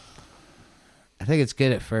 I think it's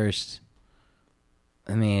good at first.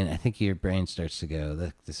 I mean, I think your brain starts to go,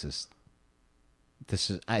 look, this is.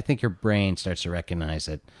 I think your brain starts to recognize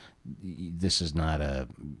that this is not a.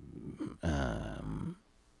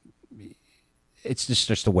 It just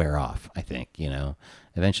starts to wear off. I think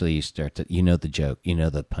Eventually, you start to the joke,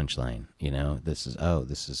 the punchline. This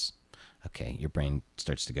is okay. Your brain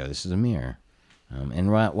starts to go, this is a mirror,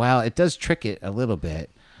 and while it does trick it a little bit,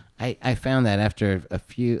 I found that after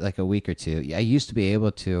a week or two, I used to be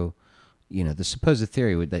able to. The supposed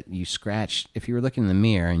theory would that you scratch, if you were looking in the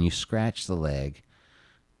mirror and you scratch the leg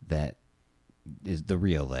that is the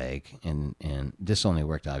real leg, and this only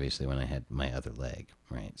worked obviously when I had my other leg,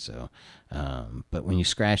 right? So, but when you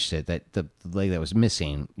scratched it, that the leg that was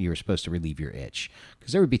missing, you were supposed to relieve your itch,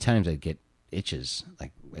 because there would be times I'd get itches,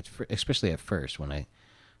 especially at first when I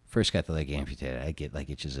first got the leg amputated, I'd get like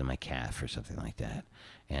itches in my calf or something like that,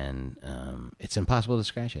 and it's impossible to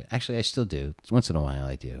scratch it. Actually, I still do. Once in a while,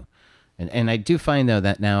 I do. And I do find, though,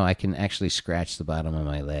 that now I can actually scratch the bottom of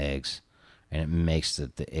my legs, and it makes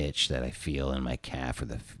the itch that I feel in my calf or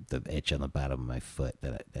the itch on the bottom of my foot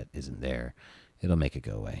that isn't there. It'll make it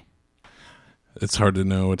go away. It's hard to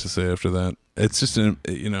know what to say after that. It's just,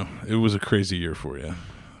 it was a crazy year for you,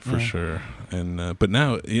 for sure. And but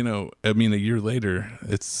now, I mean, a year later,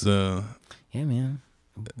 it's... yeah, man.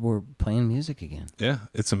 We're playing music again. Yeah,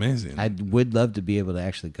 it's amazing. I would love to be able to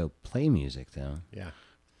actually go play music, though. Yeah.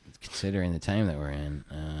 Considering the time that we're in.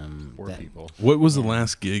 Poor people. What was the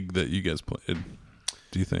last gig that you guys played,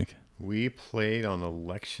 do you think? We played on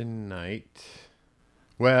election night.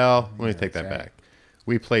 Well, let me take that back.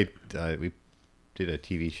 We played, we did a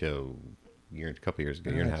TV show a couple years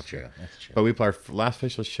ago, year and a half ago. That's true. But our last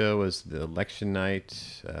official show was the election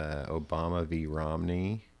night, Obama v.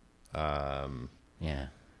 Romney. Yeah.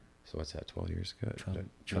 So what's that, 12 years ago?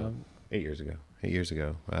 12? 8 years ago. 8 years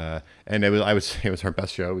ago. And I would say it was our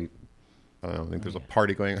best show. I don't know, I think there's a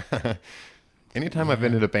party going on. Anytime I've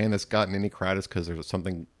been in a band that's gotten any crowd, it's because there's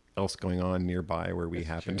something else going on nearby where we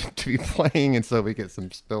happen to be playing, and so we get some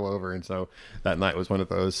spillover. And so that night was one of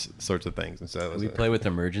those sorts of things. And so we play with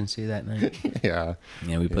Emergency that night. Yeah,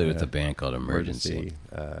 we played with a band called Emergency.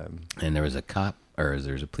 And there was a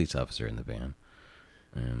police officer in the band,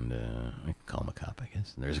 and I can call him a cop, I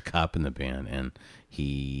guess. And there's a cop in the band, and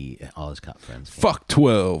all his cop friends came. Fuck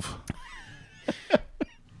 12.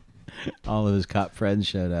 All of his cop friends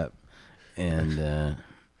showed up, and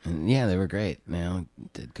yeah, they were great.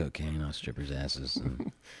 Did cocaine off strippers' asses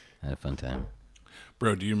and had a fun time.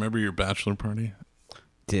 Bro, do you remember your bachelor party?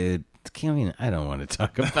 Dude, I don't want to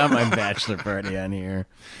talk about my bachelor party on here.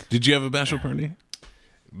 Did you have a bachelor party?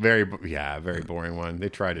 Very boring one. They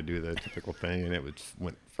tried to do the typical thing, and it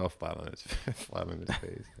fell flat on its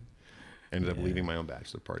face. Ended up leaving my own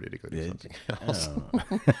bachelor party to go do something else.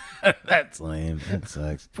 Oh. That's lame. That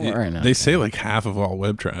sucks. They say like half of all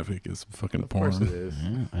web traffic is fucking porn. Of course it is.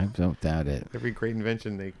 Yeah, I don't doubt it. Every great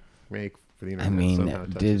invention they make for the internet somehow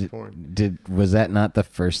touches porn. Was that not the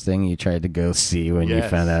first thing you tried to go see when you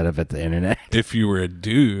found out about the internet? If you were a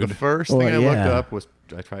dude. The first thing I looked up was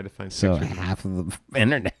I tried to find so pictures. So half of the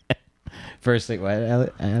internet. First thing, what?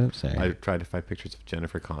 I'm sorry. I tried to find pictures of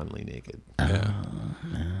Jennifer Connelly naked. Yeah.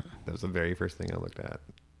 That was the very first thing I looked at.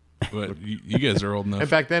 But you guys are old enough. And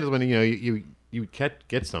back then is when you would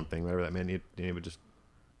get something, whatever that meant. You would just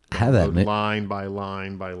how that line by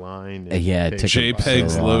line by line. Yeah, it took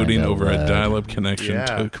JPEGs so loading over a dial-up connection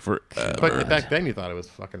took forever. But back then you thought it was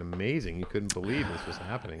fucking amazing. You couldn't believe this was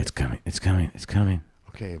happening. It's coming. It's coming. It's coming.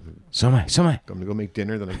 Okay. So am I. I'm gonna go make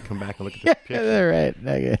dinner. Then I can come back and look at this picture. Right.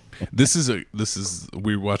 Okay. This is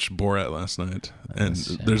we watched Borat last night, and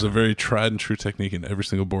there's a very tried and true technique in every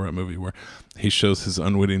single Borat movie where he shows his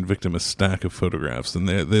unwitting victim a stack of photographs, and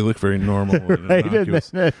they look very normal. Right.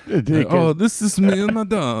 Oh, this is me and my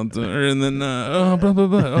daughter, and then blah blah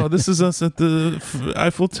blah. Oh, this is us at the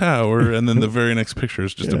Eiffel Tower, and then the very next picture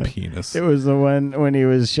is just a penis. It was the one when he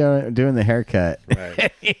was doing the haircut.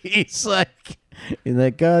 Right. He's like,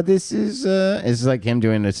 oh, this is it's like him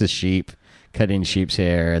doing this, a sheep, cutting sheep's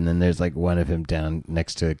hair, and then there's like one of him down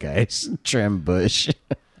next to a guy's trim bush.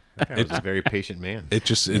 That guy was a very patient man.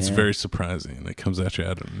 It's very surprising. It comes at you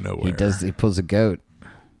out of nowhere. He pulls a goat.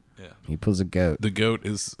 Yeah. He pulls a goat. The goat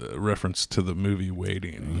is a reference to the movie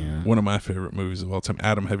Waiting. One of my favorite movies of all time.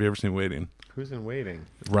 Adam, have you ever seen Waiting? Who's in Waiting?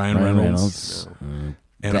 Ryan Reynolds. No.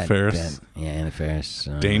 Anna Faris. Anna Faris.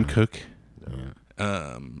 Dane Cook.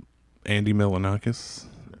 No. Andy Milonakis.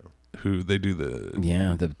 Who they do the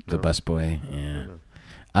busboy.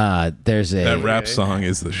 Yeah. There's a that rap song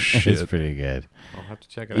is the shit. It's pretty good. I'll have to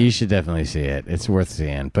check it out. You should definitely see it. It's worth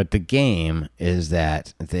seeing. But the game is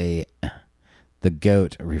that the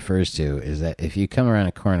goat refers to is that if you come around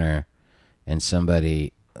a corner and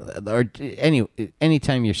somebody, or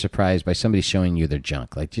anytime you're surprised by somebody showing you their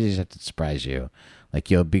junk, like you just have to surprise you. Like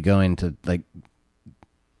you'll be going to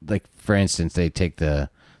like for instance, they take the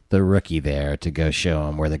rookie there to go show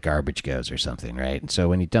him where the garbage goes or something, right? And so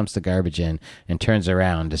when he dumps the garbage in and turns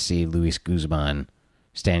around to see Luis Guzman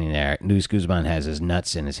standing there, Luis Guzman has his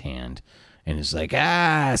nuts in his hand and is like,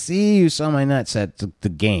 see, you saw my nuts at the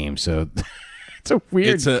game. So it's a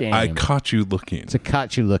weird game. I caught you looking. It's a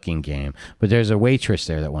caught you looking game. But there's a waitress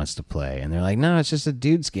there that wants to play. And they're like, no, it's just a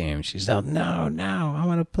dude's game. She's like, no, I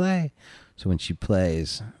want to play. So when she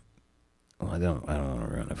plays, well, I don't want to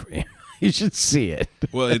ruin it for you. You should see it.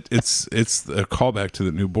 Well, it's a callback to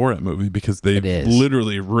the new Borat movie because they've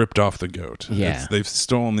literally ripped off the goat. Yeah. They've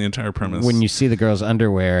stolen the entire premise. When you see the girl's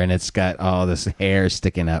underwear and it's got all this hair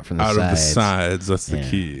sticking out from the sides. Out of the sides, that's the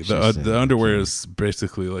key. The underwear is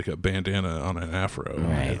basically like a bandana on an afro.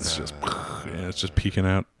 Right. It's just peeking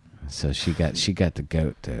out. So she got the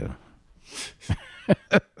goat too.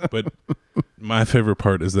 But my favorite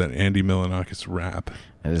part is that Andy Milonakis rap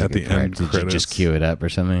at the end credits. Did you just cue it up or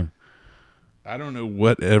something? I don't know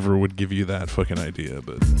whatever would give you that fucking idea,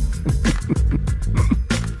 but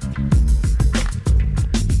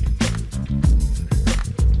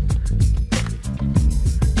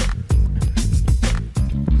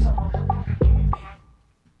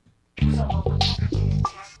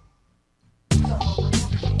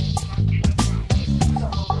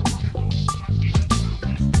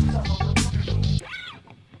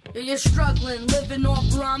You're struggling, living off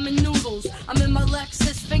ramen noodles. I'm in my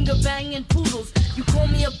Lexus, finger banging poodles. You call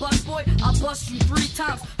me a busboy, I'll bust you 3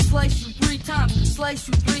 times. Slice you 3 times, slice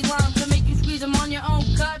you 3 lines. To make you squeeze them on your own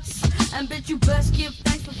cuts. And bitch, you best give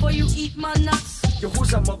thanks before you eat my nuts. Yo,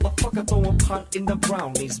 who's that motherfucker throwing pot in the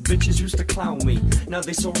brownies? Bitches used to clown me, now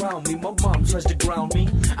they surround me. My mom tries to ground me,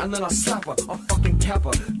 and then I slap her, a fucking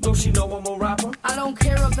capper. Don't she know I'm a rapper? I don't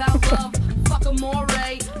care about love, fuck a more,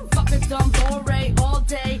 fuck a dumb bore all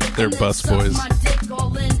day. They're bus boys. My dick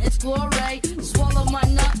all in its glory. Swallow my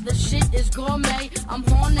nut, the shit is gourmet. I'm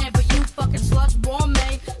horny, but you fucking sluts bore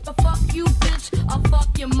me. But fuck you, bitch, I'll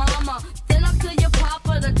fuck your mama. Then I'll kill your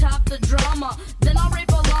papa to top the drama. Then I'll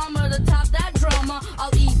rape a llama to top that drama.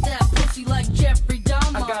 I'll eat that pussy like Jeffrey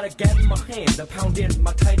Dahmer. I got a gab in my hand, a pound in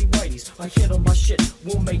my tidy whities. I hit on my shit,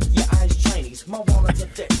 will make your eyes Chinese. My wallet's a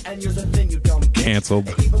thick, and yours a thin, you dumb bitch. Canceled.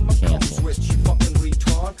 Rich, you fucking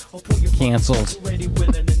retard. I'll pull your Canceled. Ready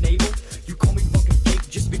with an enable. You call me fucking fake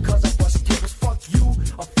just because I bust tables. Fuck you,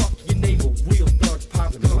 I'll fuck your navel. Real thugs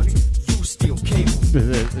popping guns, you steal cable.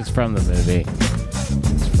 It's from the movie.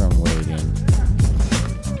 It's from Waiting.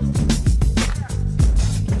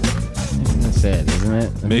 That's it, isn't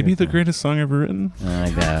it? Maybe the greatest song ever written. I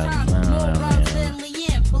don't know, man.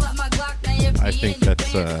 I think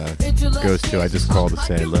that's goes to I just called to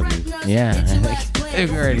say I love you. Yeah, I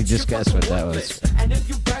think we already discussed what that was. And if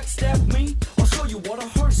you backstab me, I'll show you what a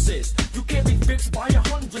hearse is. You can't be fixed by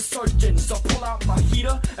 100 surgeons. So pull out my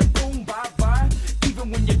heater and boom, bye-bye.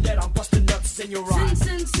 Even when you're dead, I'm busting nuts in your eyes.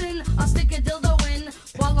 Sin, I'll stick a dildo in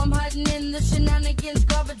while I'm hiding in the shenanigans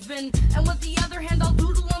garbage bin. And with the other hand, I'll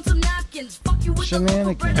doodle on some napkins. Fuck you with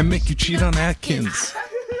Shenanigans. And make you cheat on Atkins.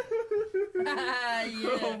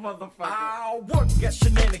 Yeah. motherfucker. I'll work at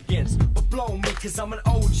shenanigans, but blow me cause I'm an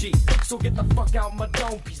OG. So get the fuck out my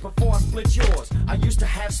dome piece before I split yours. I used to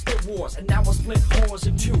have spit wars, and now I split whores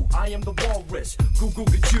in two. I am the walrus, goo goo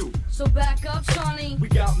goo. So back up, Sonny. We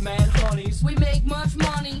got mad honeys. We make much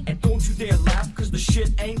money. And don't you dare laugh cause the shit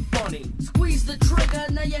ain't funny. Squeeze the trigger,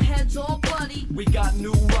 now your head's all bloody. We got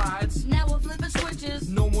new rides. Now we're flipping switches.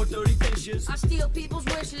 No more dirty dishes. I steal people's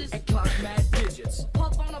wishes. And clock mad digits.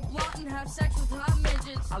 Puff on a blunt and have sex with hot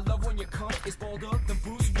midgets. I love when your cunt is balled up than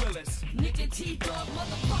Bruce Willis. Nicky T-Dog,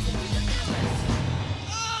 motherfucker, we the illest.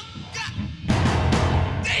 Oh, God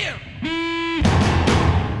damn!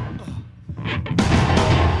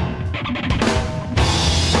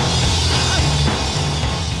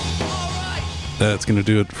 That's going to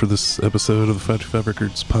do it for this episode of the 525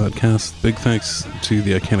 Records podcast. Big thanks to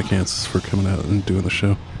the IcanIcant's for coming out and doing the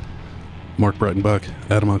show. Mark Breitenbach,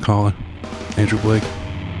 Adam Alcala, Andrew Blake.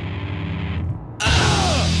 I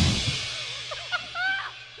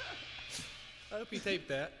hope you taped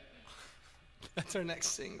that. That's our next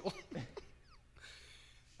single.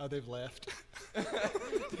 Oh, they've left.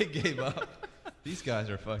 They gave up. These guys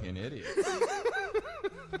are fucking idiots.